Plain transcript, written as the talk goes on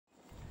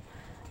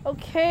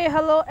Okay,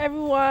 hello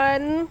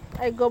everyone.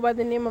 I go by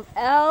the name of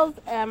Els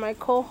and my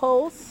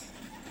co-host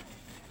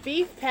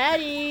Beef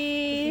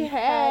Patty. Beef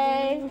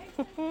Hey.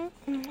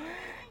 Patty.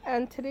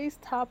 And today's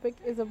topic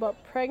is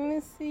about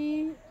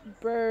pregnancy,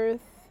 birth,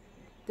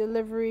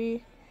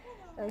 delivery,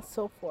 and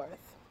so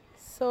forth.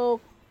 So,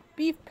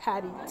 Beef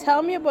Patty,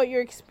 tell me about your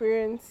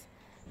experience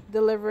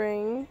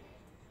delivering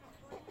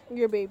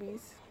your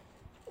babies.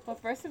 Well,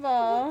 first of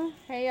all,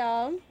 hey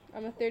y'all.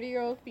 I'm a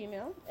 30-year-old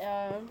female.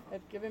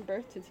 I've given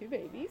birth to 2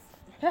 babies.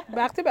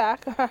 Back to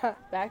back.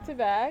 Back to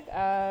back.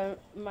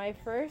 My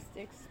first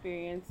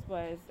experience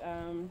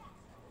wasn't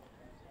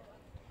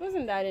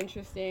that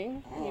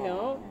interesting,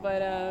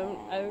 but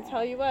I will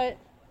tell you what,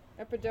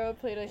 epidural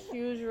played a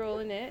huge role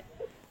in it.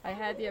 I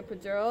had the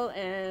epidural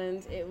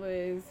and it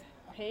was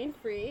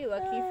pain-free,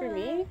 lucky for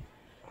me.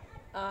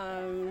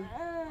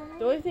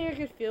 The only thing I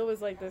could feel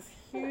was like this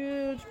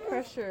huge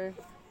pressure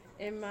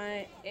in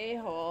my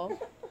a-hole.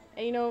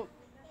 And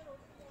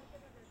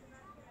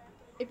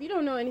if you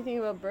don't know anything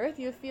about birth,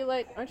 you feel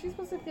like, aren't you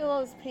supposed to feel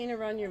all this pain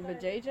around your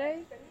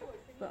vajayjay?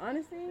 But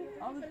honestly,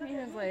 all the pain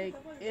is like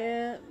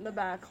in the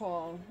back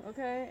hole,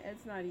 okay?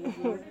 It's not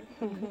easy.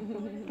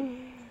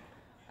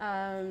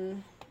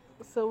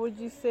 So would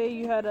you say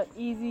you had an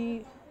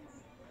easy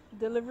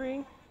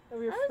delivery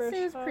of your I would first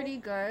say it was child? pretty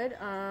good.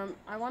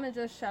 I want to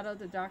just shout out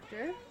the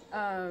doctor.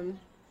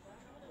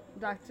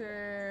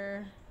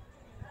 Dr.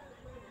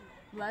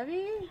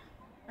 Levy?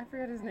 I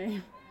forgot his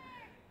name.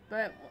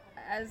 But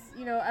as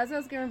I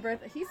was giving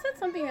birth, he said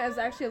something that was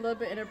actually a little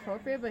bit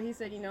inappropriate, but he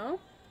said,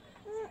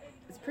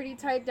 it's pretty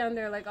tight down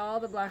there like all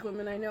the black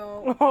women I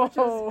know, which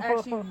was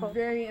actually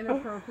very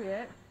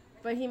inappropriate.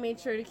 But he made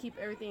sure to keep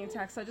everything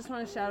intact. So I just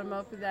want to shout him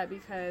out for that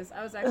because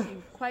I was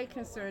actually quite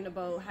concerned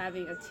about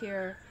having a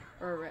tear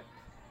or a rip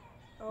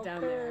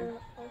down there.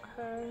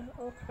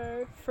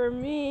 Okay. For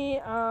me,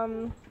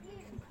 I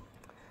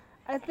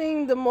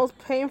think the most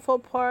painful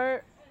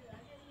part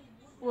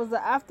was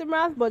the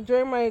aftermath, but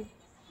during my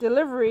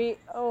delivery,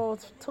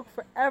 it took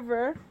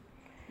forever.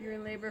 You were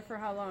in labor for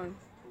how long?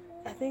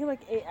 I think like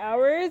 8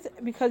 hours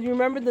because you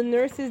remember the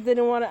nurses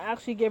didn't want to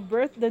actually give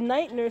birth. The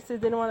night nurses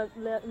didn't want to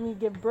let me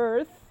give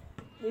birth.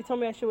 They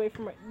told me I should wait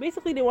for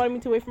basically they wanted me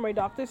to wait for my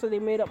doctor, so they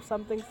made up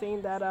something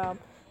saying that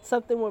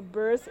something would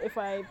burst if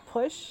I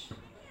push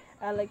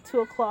at like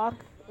 2 o'clock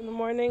in the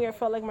morning. I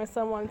felt like my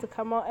son wanted to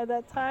come out at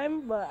that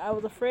time, but I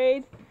was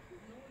afraid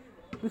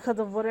because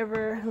of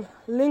whatever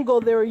lingo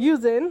they were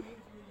using.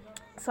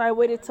 So I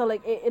waited till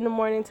like 8 in the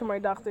morning till my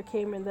doctor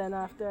came, and then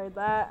after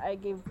that I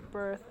gave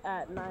birth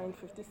at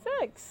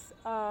 9:56.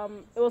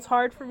 It was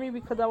hard for me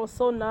because I was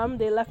so numb.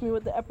 They left me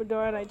with the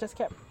epidural and I just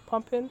kept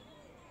pumping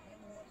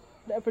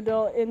the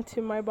epidural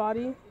into my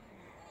body.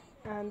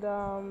 And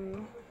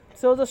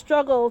so it was a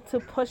struggle to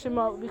push him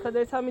out because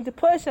they're telling me to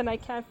push and I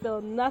can't feel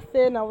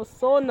nothing. I was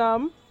so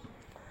numb.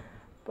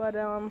 But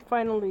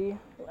finally,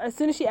 as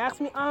soon as she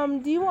asked me,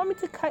 do you want me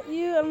to cut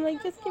you? I'm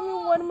like, just give me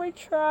one more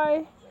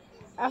try.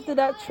 After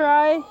that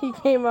try, he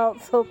came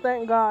out, so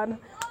thank God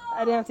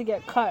I didn't have to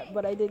get cut,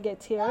 but I did get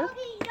tear.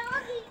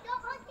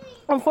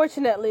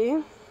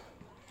 Unfortunately,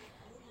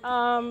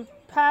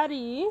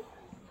 Patty,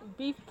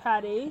 Beef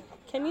Patty,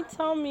 can you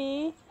tell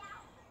me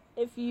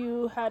if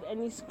you had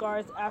any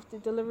scars after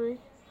delivery?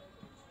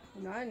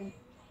 None.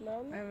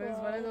 None? I was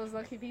one of those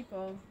lucky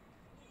people.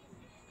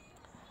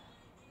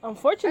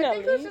 Unfortunately. I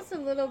think it was just a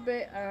little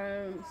bit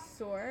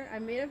sore. I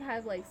may have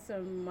had like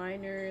some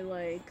minor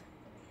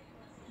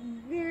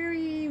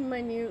very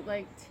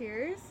minute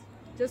tears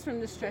just from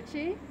the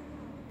stretching,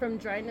 from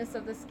dryness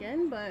of the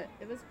skin, but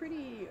it was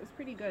pretty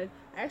good.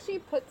 I actually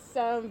put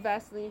some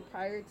Vaseline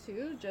prior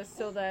to just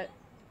so that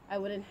I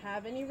wouldn't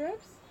have any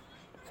rips.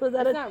 So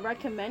that it's not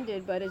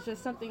recommended, but it's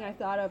just something I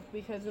thought of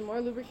because the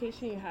more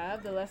lubrication you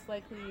have, the less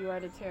likely you are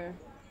to tear.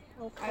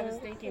 Okay. I was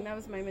thinking that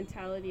was my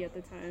mentality at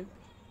the time.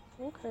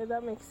 Okay,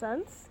 that makes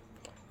sense.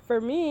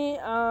 For me,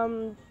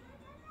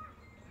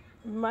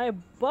 my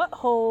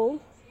butthole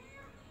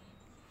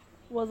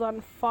was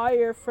on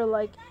fire for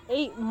like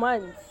 8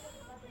 months.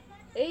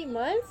 8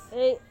 months?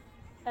 8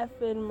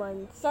 effing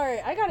months. Sorry,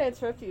 I gotta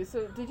interrupt you.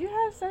 So, did you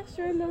have sex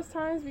during those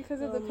times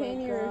because of the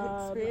pain you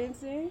were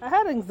experiencing? I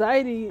had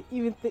anxiety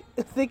even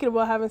thinking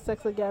about having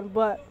sex again,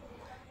 but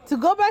to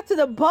go back to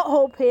the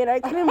butthole pain, I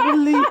couldn't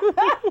believe.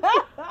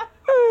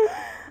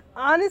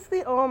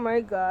 Honestly, oh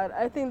my God,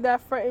 I think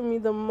that frightened me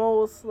the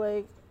most.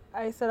 Like,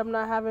 I said I'm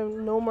not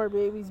having no more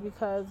babies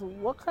because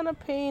what kind of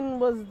pain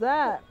was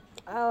that?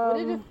 What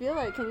did it feel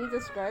like? Can you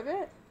describe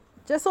it?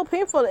 Just so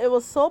painful. It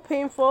was so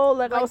painful.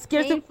 Like I was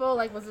scared painful,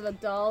 was it a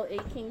dull,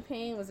 aching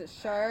pain? Was it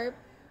sharp?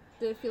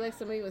 Did it feel like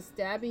somebody was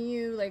stabbing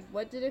you? Like,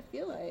 what did it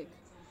feel like?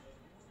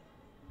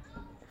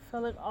 It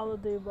felt like all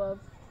of the above.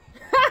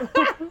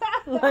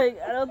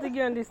 Like, I don't think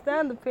you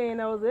understand the pain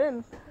I was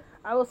in.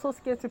 I was so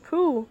scared to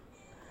poo.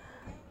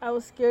 I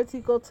was scared to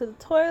go to the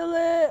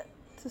toilet,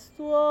 to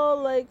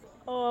stool. I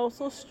was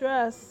so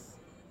stressed.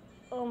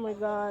 Oh my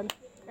God.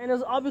 And it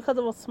was all because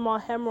of a small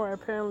hemorrhoid,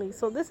 apparently.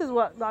 So this is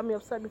what got me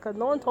upset, because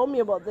no one told me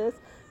about this.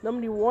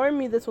 Nobody warned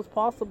me this was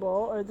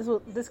possible, or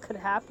this could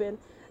happen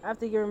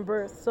after giving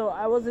birth. So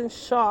I was in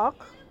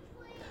shock.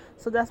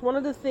 So that's one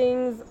of the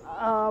things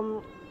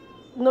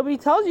nobody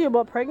tells you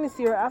about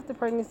pregnancy or after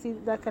pregnancy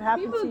that could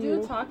happen to you.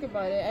 People do talk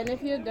about it, and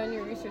if you had done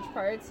your research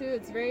prior to,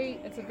 it's a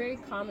very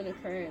common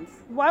occurrence.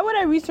 Why would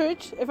I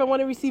research if I want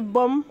to receive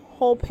bum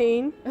hole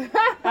pain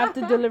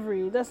after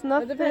delivery? That's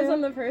nothing. It depends on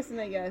the person,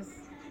 I guess.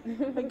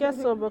 I guess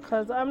so,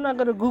 because I'm not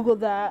gonna Google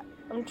that.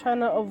 I'm trying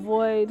to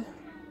avoid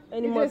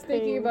any more pain. You're just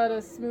thinking about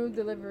a smooth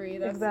delivery.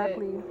 That's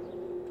exactly.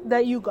 it.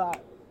 That you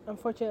got.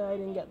 Unfortunately, I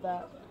didn't get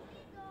that.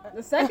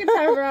 The second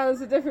time around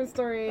is a different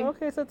story.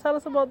 Okay, so tell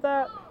us about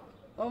that.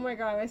 Oh my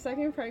god, my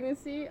second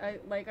pregnancy, I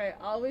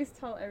always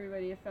tell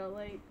everybody, it felt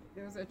like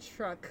there was a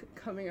truck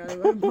coming out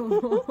of my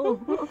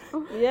bum.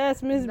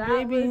 Yes, Miss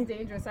Baby. That was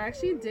dangerous. I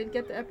actually did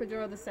get the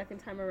epidural the second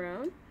time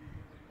around,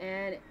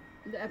 and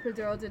the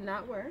epidural did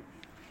not work.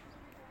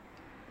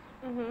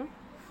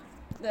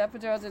 The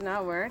epidural did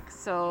not work,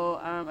 so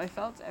I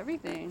felt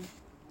everything.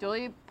 The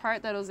only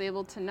part that I was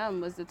able to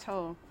numb was the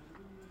toe.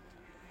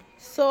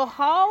 So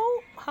how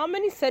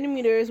many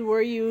centimeters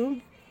were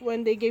you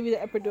when they gave you the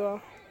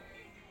epidural?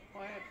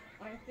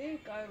 I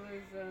think I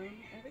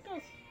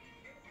was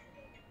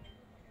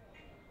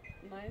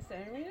 9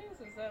 centimeters.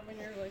 Is that when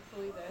you're like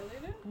fully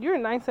dilated? You were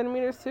 9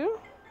 centimeters too,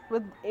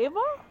 with Ava?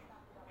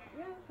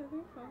 Yeah, I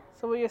think so.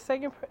 So with your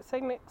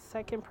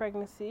second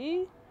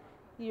pregnancy,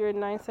 you're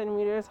 9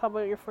 centimeters. How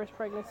about your first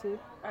pregnancy?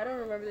 I don't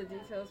remember the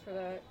details for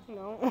that.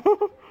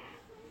 No.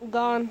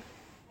 Gone.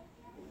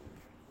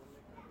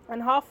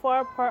 And how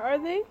far apart are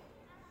they?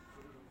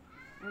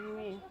 What do you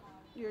mean?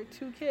 Your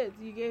two kids.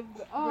 You gave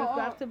birth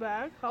back to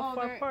back. How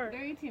far apart?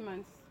 They're 18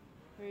 months.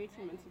 They're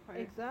 18 months apart.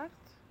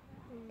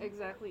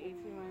 Exactly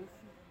 18 months.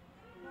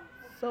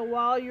 So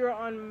while you're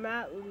on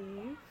mat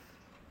leave,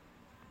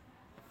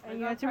 and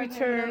you had to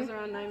return. When I was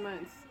around 9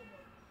 months.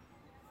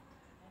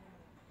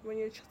 When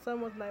your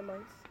son was 9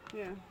 months.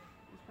 Yeah.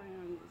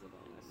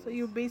 So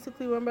you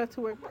basically went back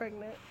to work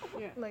pregnant.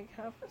 Yeah. Like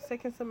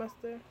second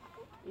semester.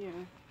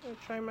 Yeah. Or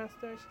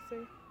trimester, I should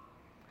say.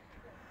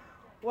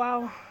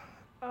 Wow.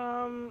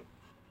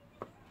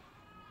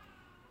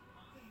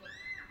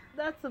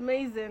 That's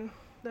amazing.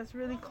 That's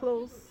really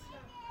close.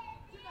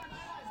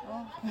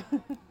 Oh.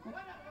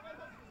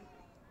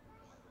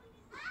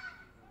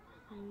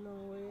 No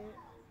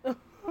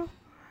way.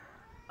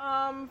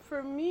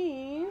 For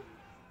me,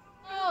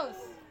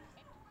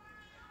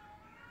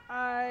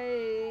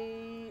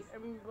 I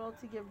am about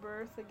to give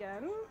birth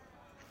again.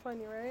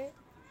 Funny, right?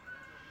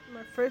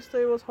 My first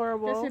story was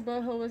horrible. Guess your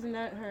butthole wasn't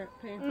that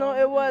painful. No,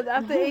 it was.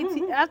 After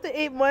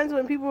 8 months,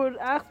 when people would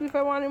ask me if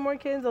I wanted more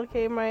kids,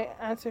 okay, my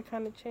answer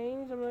kind of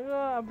changed. I'm like,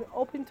 oh, I've been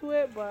open to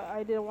it, but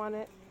I didn't want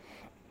it,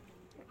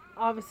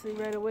 obviously,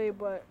 right away.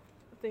 But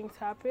things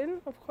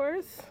happen, of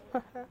course.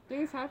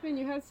 Things happen?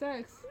 You had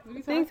sex.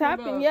 Things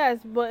happen,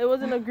 yes, but it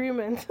was an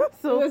agreement.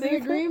 So was it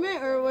an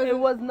agreement, or was it? It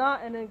was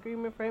not an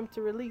agreement for him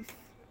to release.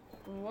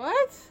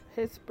 What?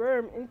 His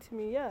sperm into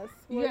me, yes.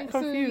 Yeah.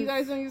 So you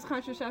guys don't use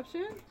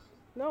contraception?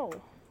 No.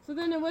 So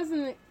then it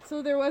wasn't.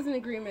 So there was an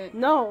agreement.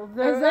 No,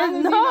 there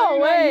is no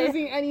way. Not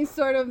using any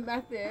sort of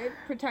method,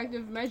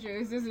 protective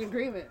measures. There's an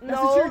agreement.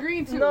 That's what you're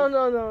agreeing to. No.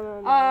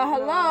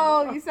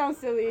 Hello. No. You sound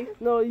silly.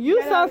 No,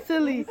 you sound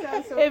silly. You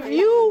sound so if crazy.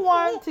 you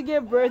want to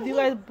give birth, you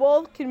guys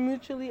both can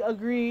mutually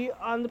agree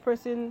on the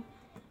person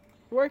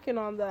working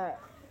on that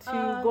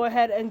to go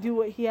ahead and do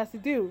what he has to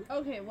do.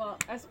 Okay, well,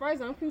 as far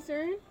as I'm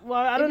concerned,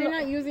 I don't know. If you're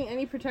not using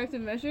any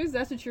protective measures,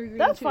 that's what you're agreeing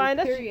that's to. fine.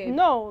 Period.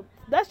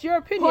 That's your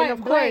opinion, Point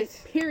of blank,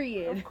 course.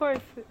 Period. Of course,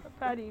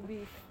 patty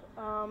beef.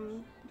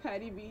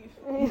 Patty beef.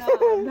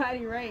 No,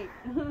 patty right.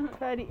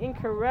 Patty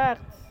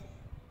incorrect.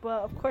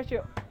 But of course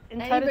you're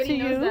entitled Anybody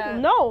to knows you. that.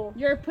 No.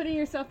 You're putting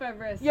yourself at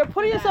risk. You're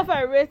putting yourself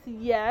at risk,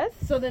 yes.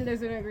 So then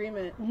there's an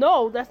agreement.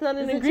 No, that's not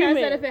an There's agreement.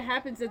 a chance that if it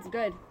happens, it's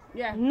good.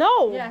 Yeah.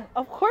 No. Yeah.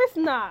 Of course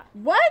not.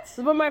 What?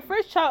 But my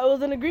first child, it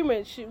was an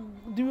agreement.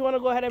 Do you want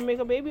to go ahead and make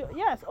a baby?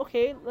 Yes.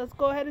 Okay, let's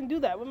go ahead and do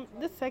that. When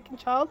this second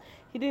child,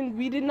 we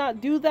did not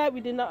do that. We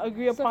did not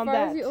agree upon that. So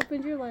far as you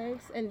opened your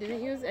legs and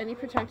didn't use any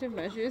protective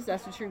measures,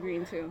 that's what you're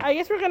agreeing to. I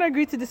guess we're going to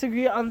agree to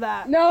disagree on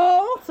that.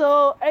 No.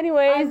 So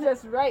anyways. I'm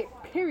just right.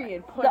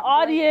 Period. The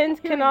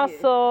audience can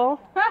also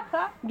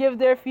give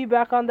their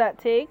feedback on that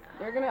take.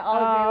 They're going to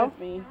all agree with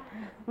me.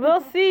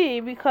 We'll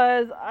see,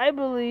 because I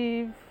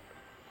believe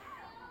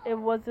it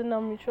wasn't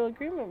a mutual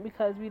agreement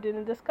because we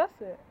didn't discuss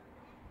it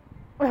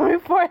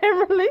before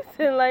him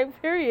releasing,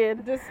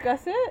 period.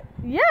 Discuss it?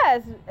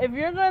 Yes. If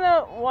you're going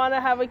to want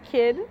to have a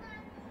kid,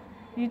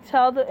 you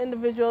tell the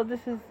individual,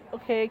 this is,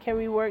 okay, can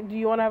we work? Do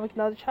you want to have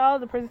another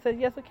child? The person said,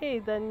 yes, okay.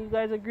 Then you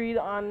guys agreed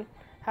on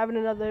having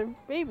another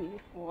baby.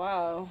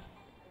 Wow.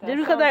 Just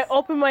because I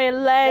opened my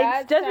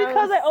legs.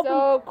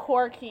 So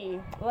quirky.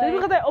 Just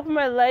because I opened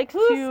my legs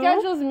who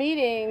schedules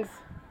meetings?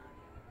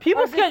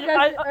 People schedule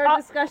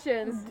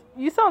discussions.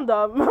 You sound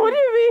dumb. What do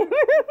you mean?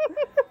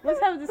 Let's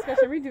have a discussion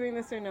Are we doing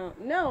this or no?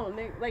 No,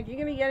 like you're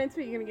gonna get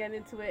into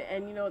it,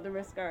 and you know what the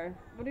risks are.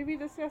 What are we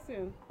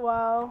discussing?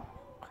 Wow.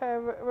 Okay,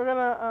 we're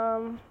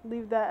gonna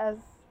leave that as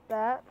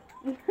that.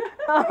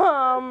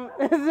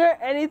 Is there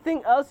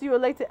anything else you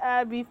would like to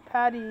add, Beef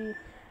Patty,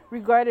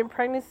 regarding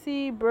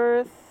pregnancy,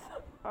 birth,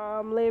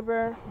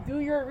 labor? Do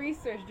your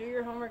research. Do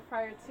your homework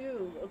prior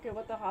to. Look at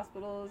what the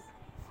hospitals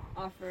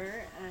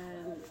offer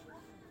and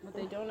what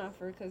they don't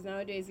offer. Because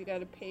nowadays you got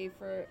to pay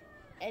for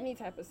any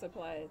type of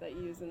supply that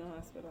you use in the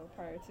hospital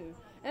prior to.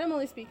 And I'm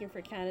only speaking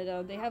for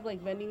Canada. They have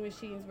like vending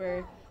machines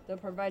where they'll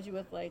provide you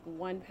with like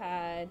one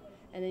pad,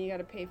 and then you got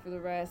to pay for the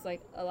rest.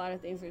 Like a lot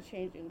of things are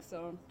changing.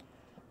 So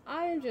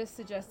I'm just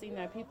suggesting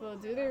that people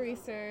do their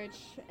research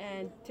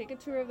and take a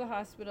tour of the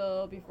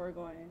hospital before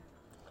going.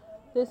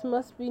 This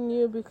must be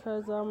new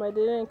because I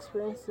didn't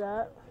experience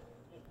that.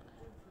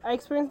 I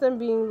experienced them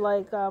being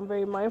like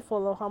very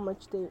mindful of how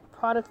much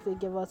products they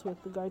give us with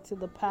regard to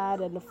the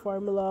pad and the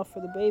formula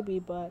for the baby,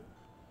 but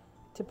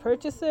to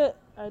purchase it,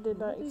 I did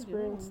not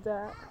experience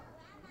that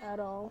at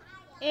all.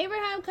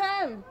 Abraham,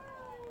 come.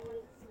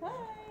 Hi.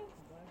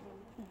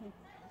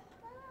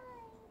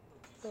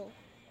 So.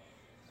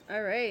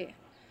 All right.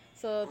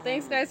 So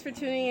thanks, guys, for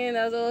tuning in.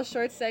 That was a little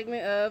short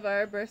segment of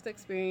our birth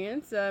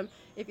experience.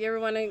 If you ever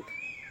want to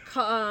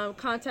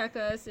contact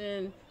us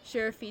and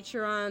share a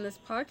feature on this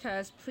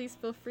podcast, please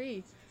feel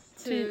free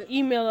to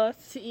email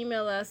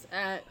us.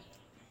 At.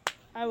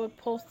 I would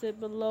post it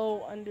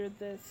below under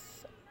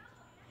this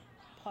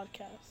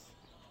podcast.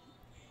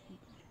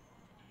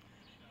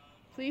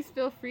 Please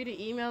feel free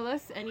to email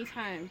us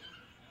anytime.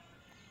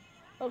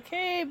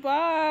 Okay,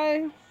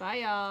 bye. Bye,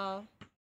 y'all.